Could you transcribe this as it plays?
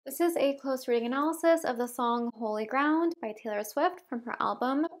This is a close reading analysis of the song Holy Ground by Taylor Swift from her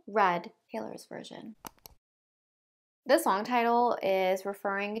album Red, Taylor's version. This song title is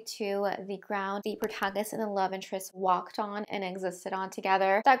referring to the ground the protagonist and the love interest walked on and existed on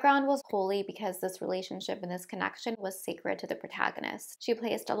together. That ground was holy because this relationship and this connection was sacred to the protagonist. She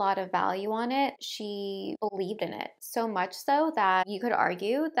placed a lot of value on it. She believed in it, so much so that you could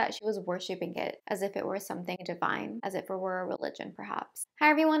argue that she was worshiping it as if it were something divine, as if it were a religion perhaps. Hi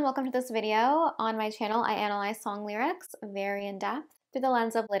everyone, welcome to this video. On my channel, I analyze song lyrics very in depth. Through the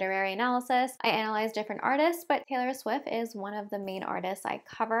lens of literary analysis, I analyze different artists, but Taylor Swift is one of the main artists I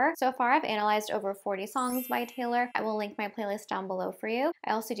cover. So far, I've analyzed over 40 songs by Taylor. I will link my playlist down below for you.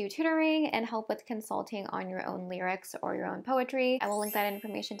 I also do tutoring and help with consulting on your own lyrics or your own poetry. I will link that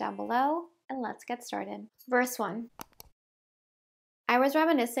information down below, and let's get started. Verse 1. I was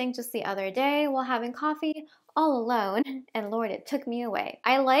reminiscing just the other day while having coffee all alone, and Lord, it took me away.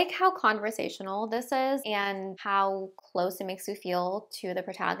 I like how conversational this is and how close it makes you feel to the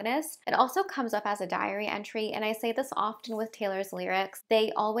protagonist. It also comes up as a diary entry, and I say this often with Taylor's lyrics.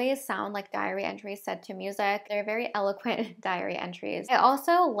 They always sound like diary entries set to music. They're very eloquent diary entries. I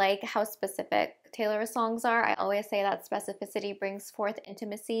also like how specific Taylor's songs are. I always say that specificity brings forth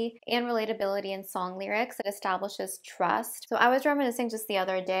intimacy and relatability in song lyrics. It establishes trust. So I was reminiscing just the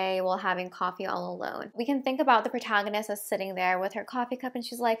other day while having coffee all alone. We can think about the protagonist as sitting there with her coffee cup and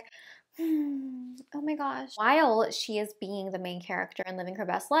she's like, oh my gosh. While she is being the main character and living her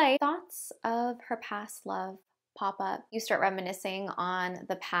best life, thoughts of her past love pop up. You start reminiscing on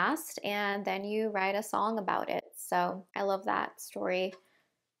the past and then you write a song about it. So I love that story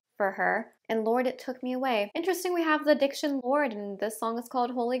for her. And Lord, it took me away. Interesting, we have the diction Lord, and this song is called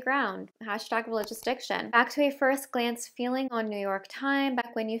Holy Ground. Hashtag religious diction. Back to a first glance feeling on New York time.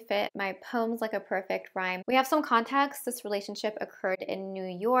 Back when you fit my poems like a perfect rhyme. We have some context. This relationship occurred in New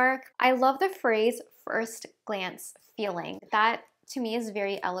York. I love the phrase first glance feeling. That to me is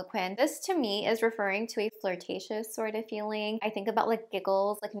very eloquent. This to me is referring to a flirtatious sort of feeling. I think about like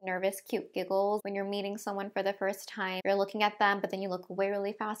giggles, like nervous, cute giggles. When you're meeting someone for the first time, you're looking at them, but then you look away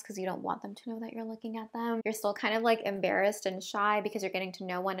really fast because you don't want them to know that you're looking at them. You're still kind of like embarrassed and shy because you're getting to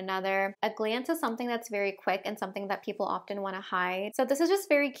know one another. A glance is something that's very quick and something that people often want to hide. So this is just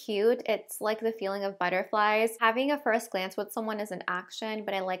very cute. It's like the feeling of butterflies. Having a first glance with someone is an action,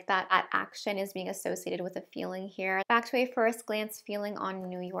 but I like that action is being associated with a feeling here. Back to a first glance feeling on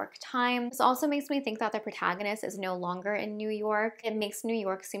New York time. This also makes me think that the protagonist is no longer in New York. It makes New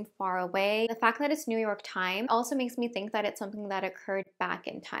York seem far away. The fact that it's New York time also makes me think that it's something that occurred back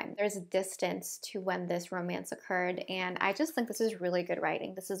in time. There's a distance to when this romance occurred, and I just think this is really good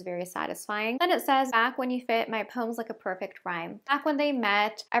writing. This is very satisfying. Then it says, back when you fit my poems like a perfect rhyme. Back when they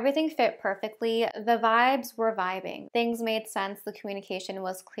met, everything fit perfectly. The vibes were vibing. Things made sense. The communication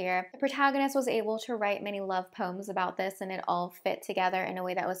was clear. The protagonist was able to write many love poems about this, and it all fit together in a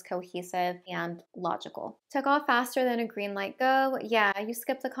way that was cohesive and logical. Took off faster than a green light go. Yeah, you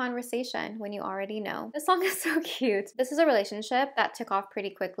skipped the conversation when you already know. This song is so cute. This is a relationship that took off pretty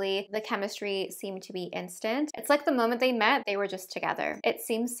quickly. The chemistry seemed to be instant. It's like the moment they met, they were just together. It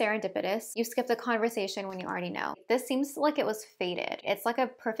seems serendipitous. You skip the conversation when you already know. This seems like it was fated. It's like a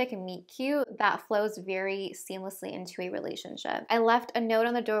perfect meet cute that flows very seamlessly into a relationship. I left a note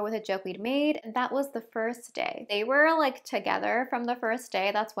on the door with a joke we'd made, and that was the first day. They were like together from the first day.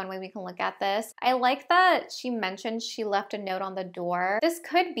 That's one way we can look at this. I like that she mentioned she left a note on the door. This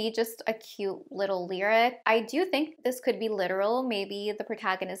could be just a cute little lyric. I do think this could be literal. Maybe the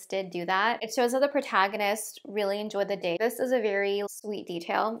protagonist did do that. It shows that the protagonist really enjoyed the day. This is a very sweet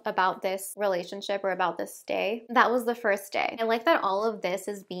detail about this relationship or about this day. That was the first day. I like that all of this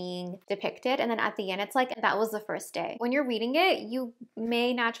is being depicted, and then at the end it's like, that was the first day. When you're reading it, you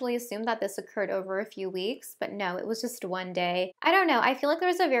may naturally assume that this occurred over a few weeks, but no, it was just one day. I don't know. I feel like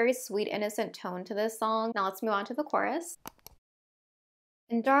there's a very sweet, innocent tone to this song. Now let's move on to the chorus.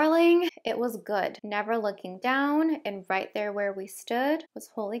 And darling, it was good. Never looking down, and right there where we stood was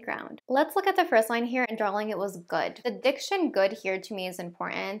holy ground. Let's look at the first line here, and darling, it was good. The diction good here to me is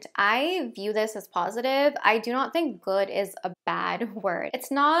important. I view this as positive. I do not think good is a bad word.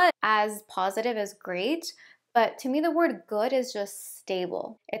 It's not as positive as great, but to me, the word good is just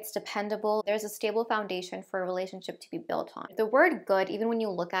stable. It's dependable. There's a stable foundation for a relationship to be built on. The word good, even when you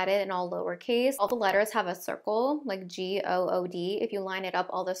look at it in all lowercase, all the letters have a circle, like G-O-O-D. If you line it up,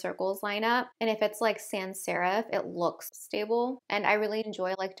 all the circles line up. And if it's like sans serif, it looks stable. And I really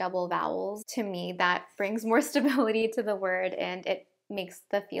enjoy like double vowels. To me, that brings more stability to the word, and it makes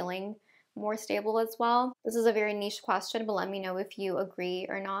the feeling more stable as well. This is a very niche question, but let me know if you agree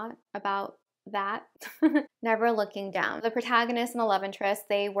or not about that. Never looking down. The protagonist and the love interest,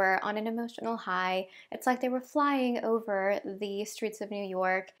 they were on an emotional high. It's like they were flying over the streets of New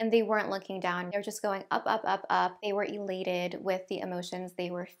York and they weren't looking down. They were just going up, up, up, up. They were elated with the emotions they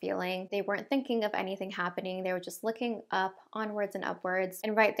were feeling. They weren't thinking of anything happening. They were just looking up, onwards and upwards.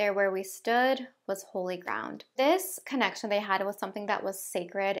 And right there where we stood was holy ground. This connection they had was something that was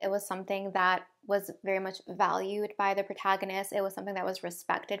sacred. It was something that was very much valued by the protagonist. It was something that was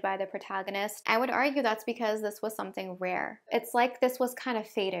respected by the protagonist. I would argue that's because this was something rare. It's like this was kind of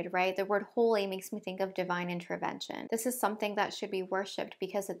fated, right? The word holy makes me think of divine intervention. This is something that should be worshipped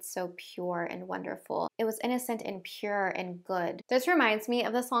because it's so pure and wonderful. It was innocent and pure and good. This reminds me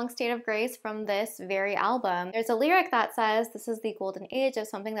of the song State of Grace from this very album. There's a lyric that says, this is the golden age of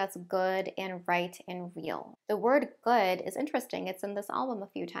something that's good and right and real. The word good is interesting. It's in this album a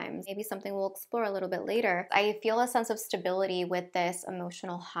few times. Maybe something we'll explore a little bit later. I feel a sense of stability with this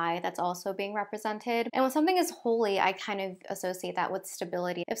emotional high that's also being represented. And when something is holy, I kind of associate that with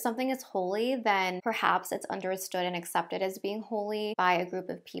stability. If something is holy, then perhaps it's understood and accepted as being holy by a group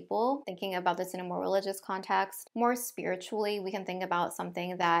of people. Thinking about this in a more religious context, more spiritually, we can think about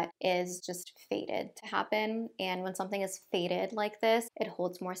something that is just fated to happen. And when something is fated like this, it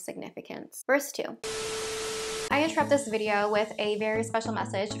holds more significance. Verse 2. I interrupt this video with a very special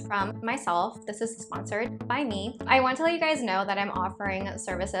message from myself. This is sponsored by me. I want to let you guys know that I'm offering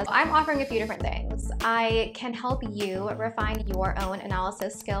services. I'm offering a few different things. I can help you refine your own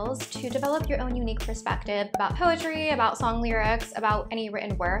analysis skills to develop your own unique perspective about poetry, about song lyrics, about any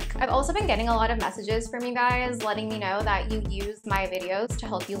written work. I've also been getting a lot of messages from you guys letting me know that you use my videos to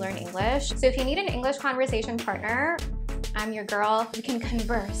help you learn English. So if you need an English conversation partner, I'm your girl. We can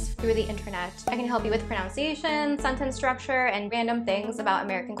converse through the internet. I can help you with pronunciation, sentence structure, and random things about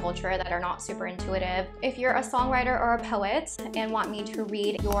American culture that are not super intuitive. If you're a songwriter or a poet and want me to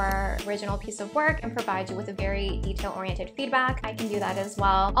read your original piece of work and provide you with a very detail-oriented feedback, I can do that as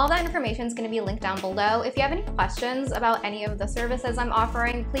well. All that information is going to be linked down below. If you have any questions about any of the services I'm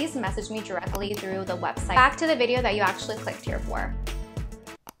offering, please message me directly through the website. Back to the video that you actually clicked here for.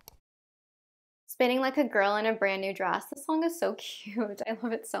 Spinning Like a Girl in a Brand New Dress. This song is so cute. I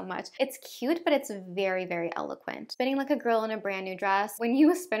love it so much. It's cute, but it's very, very eloquent. Spinning like a girl in a brand new dress. When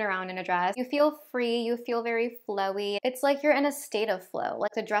you spin around in a dress, you feel free, you feel very flowy. It's like you're in a state of flow.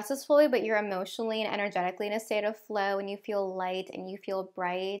 Like the dress is flowy, but you're emotionally and energetically in a state of flow and you feel light and you feel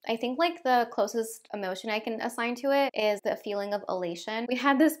bright. I think like the closest emotion I can assign to it is the feeling of elation. We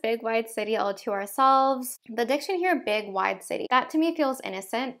had this big wide city all to ourselves. The diction here, big wide city. That to me feels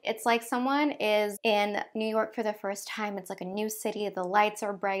innocent. It's like someone is in New York for the first time. It's like a new city, the lights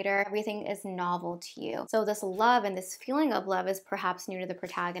are brighter, everything is novel to you. So this love and this feeling of love is perhaps new to the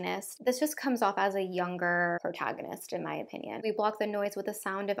protagonist. This just comes off as a younger protagonist in my opinion. We block the noise with the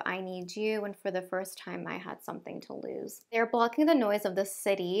sound of I need you, and for the first time I had something to lose. They're blocking the noise of the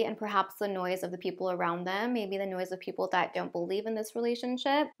city and perhaps the noise of the people around them, maybe the noise of people that don't believe in this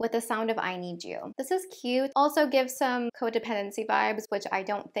relationship, with the sound of I need you. This is cute. Also gives some codependency vibes, which I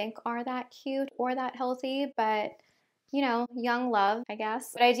don't think are that cute or that healthy, but you know, young love, I guess.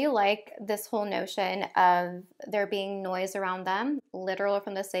 But I do like this whole notion of there being noise around them, literal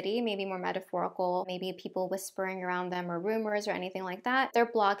from the city, maybe more metaphorical, maybe people whispering around them or rumors or anything like that.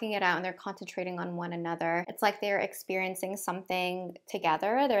 They're blocking it out and they're concentrating on one another. It's like they're experiencing something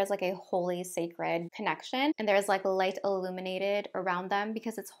together. There's like a holy, sacred connection, and there's like light illuminated around them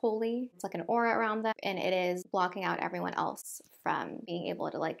because it's holy. It's like an aura around them, and it is blocking out everyone else from being able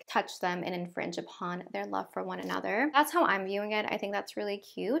to like touch them and infringe upon their love for one another. That's how I'm viewing it. I think that's really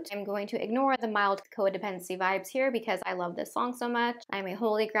cute. I'm going to ignore the mild codependency vibes here because I love this song so much. I'm a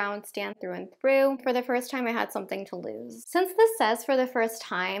holy ground stan through and through. For the first time, I had something to lose. Since this says for the first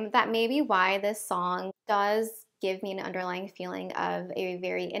time, that may be why this song does give me an underlying feeling of a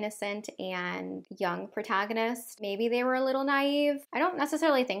very innocent and young protagonist. Maybe they were a little naive. I don't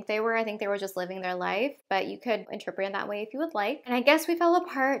necessarily think they were. I think they were just living their life, but you could interpret it that way if you would like. And I guess we fell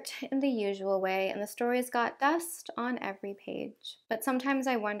apart in the usual way, and the stories got dust on every page. But sometimes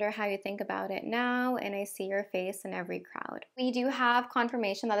I wonder how you think about it now, and I see your face in every crowd. We do have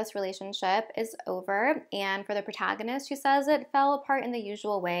confirmation that this relationship is over, and for the protagonist, she says it fell apart in the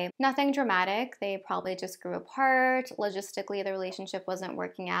usual way. Nothing dramatic. They probably just grew apart. Logistically, the relationship wasn't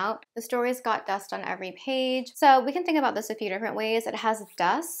working out. The stories got dust on every page. So we can think about this a few different ways. It has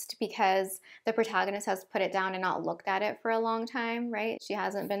dust because the protagonist has put it down and not looked at it for a long time, right? She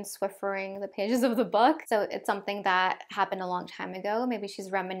hasn't been swiffering the pages of the book. So it's something that happened a long time ago. Maybe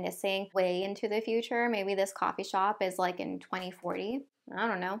she's reminiscing way into the future. Maybe this coffee shop is like in 2040. I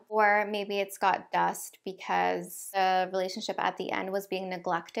don't know. Or maybe it's got dust because the relationship at the end was being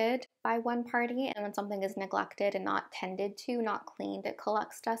neglected. by one party, and when something is neglected and not tended to, not cleaned, it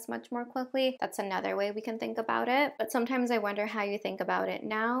collects dust much more quickly. That's another way we can think about it. But sometimes I wonder how you think about it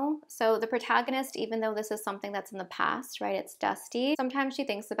now. So the protagonist, even though this is something that's in the past, right, it's dusty, sometimes she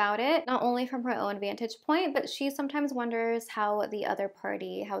thinks about it not only from her own vantage point, but she sometimes wonders how the other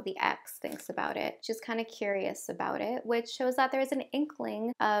party, how the ex thinks about it. She's kind of curious about it, which shows that there's an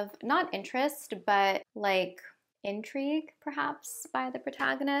inkling of not interest, but like intrigue perhaps by the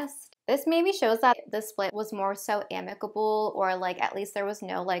protagonist. This maybe shows that the split was more so amicable, or like at least there was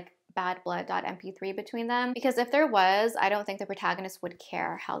no like bad blood.mp3 between them, because if there was, I don't think the protagonist would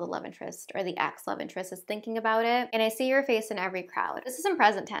care how the love interest or the ex love interest is thinking about it. And I see your face in every crowd. This is in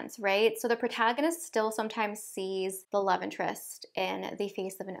present tense, right? So the protagonist still sometimes sees the love interest in the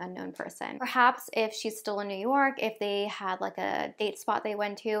face of an unknown person. Perhaps if she's still in New York, if they had like a date spot they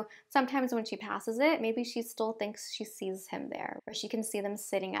went to, sometimes when she passes it, maybe she still thinks she sees him there, or she can see them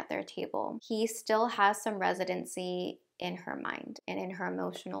sitting at their table. He still has some residency in her mind and in her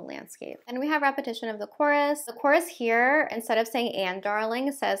emotional landscape. And we have repetition of the chorus. The chorus here, instead of saying "and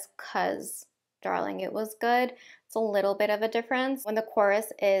darling," says "'cause darling it was good." It's a little bit of a difference. When the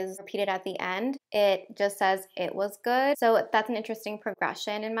chorus is repeated at the end, it just says "it was good." So that's an interesting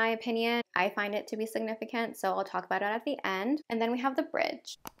progression in my opinion. I find it to be significant, so I'll talk about it at the end. And then we have the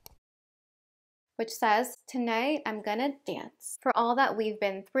bridge, which says, "Tonight I'm gonna dance for all that we've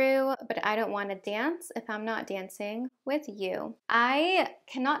been through, but I don't want to dance if I'm not dancing with you." I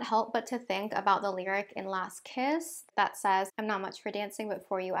cannot help but to think about the lyric in Last Kiss that says, "I'm not much for dancing, but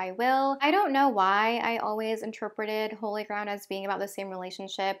for you I will." I don't know why I always interpreted Holy Ground as being about the same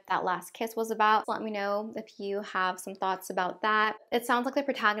relationship that Last Kiss was about. So let me know if you have some thoughts about that. It sounds like the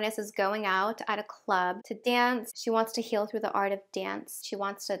protagonist is going out at a club to dance. She wants to heal through the art of dance. She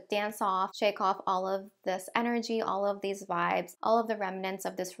wants to dance off, shake off all of this energy, all of these vibes, all of the remnants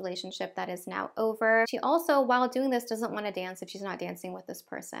of this relationship that is now over. She also, while doing this, doesn't want to dance if she's not dancing with this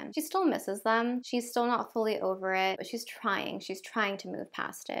person. She still misses them. She's still not fully over it, but she's trying. She's trying to move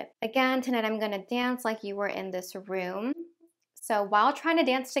past it. Again, tonight I'm gonna dance like you were in this room. So while trying to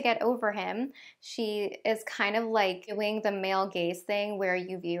dance to get over him, she is kind of like doing the male gaze thing where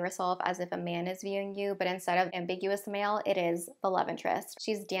you view yourself as if a man is viewing you, but instead of ambiguous male, it is the love interest.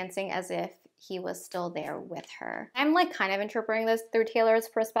 She's dancing as if he was still there with her. I'm like kind of interpreting this through Taylor's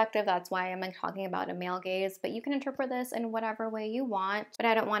perspective. That's why I'm like talking about a male gaze, but you can interpret this in whatever way you want. But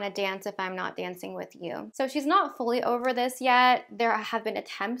I don't want to dance if I'm not dancing with you. So she's not fully over this yet. There have been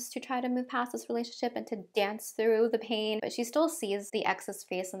attempts to try to move past this relationship and to dance through the pain, but she still sees the ex's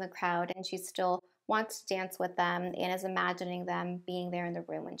face in the crowd and she still wants to dance with them and is imagining them being there in the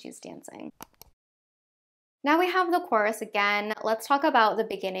room when she's dancing. Now we have the chorus again. Let's talk about the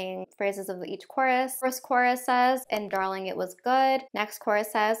beginning phrases of each chorus. First chorus says, "and darling it was good." Next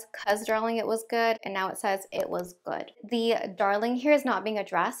chorus says, "'cause darling it was good." And now it says, "it was good." The darling here is not being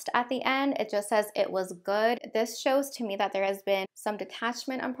addressed at the end. It just says, "it was good." This shows to me that there has been some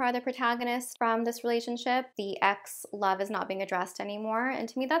detachment on part of the protagonist from this relationship. The ex love is not being addressed anymore. And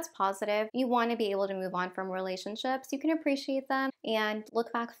to me, that's positive. You want to be able to move on from relationships. You can appreciate them and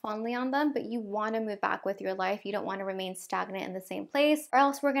look back fondly on them, but you want to move back with your life. You don't want to remain stagnant in the same place, or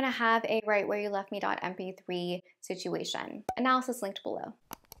else we're going to have a right where you left me.mp3 situation. Analysis linked below.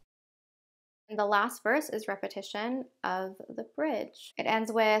 And the last verse is repetition of the bridge. It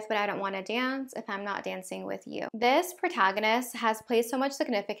ends with, "but I don't want to dance if I'm not dancing with you." This protagonist has placed so much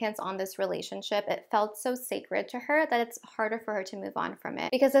significance on this relationship. It felt so sacred to her that it's harder for her to move on from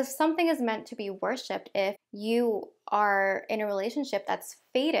it. Because if something is meant to be worshipped, if you are in a relationship that's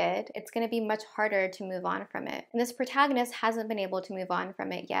faded, it's going to be much harder to move on from it. And this protagonist hasn't been able to move on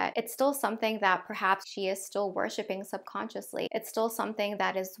from it yet. It's still something that perhaps she is still worshiping subconsciously. It's still something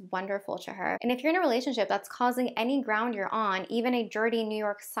that is wonderful to her. And if you're in a relationship that's causing any ground you're on, even a dirty New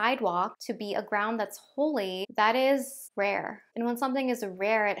York sidewalk, to be a ground that's holy, that is rare. And when something is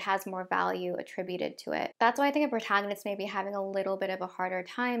rare, it has more value attributed to it. That's why I think a protagonist may be having a little bit of a harder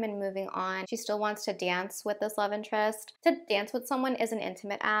time in moving on. She still wants to dance with this love interest. To dance with someone is an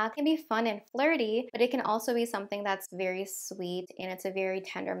intimate act. It can be fun and flirty, but it can also be something that's very sweet and it's a very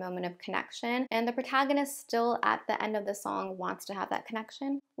tender moment of connection. And the protagonist still at the end of the song wants to have that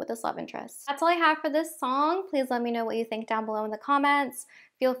connection with this love interest. That's all I have for this song. Please let me know what you think down below in the comments.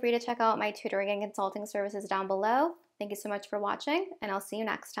 Feel free to check out my tutoring and consulting services down below. Thank you so much for watching, and I'll see you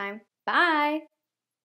next time. Bye!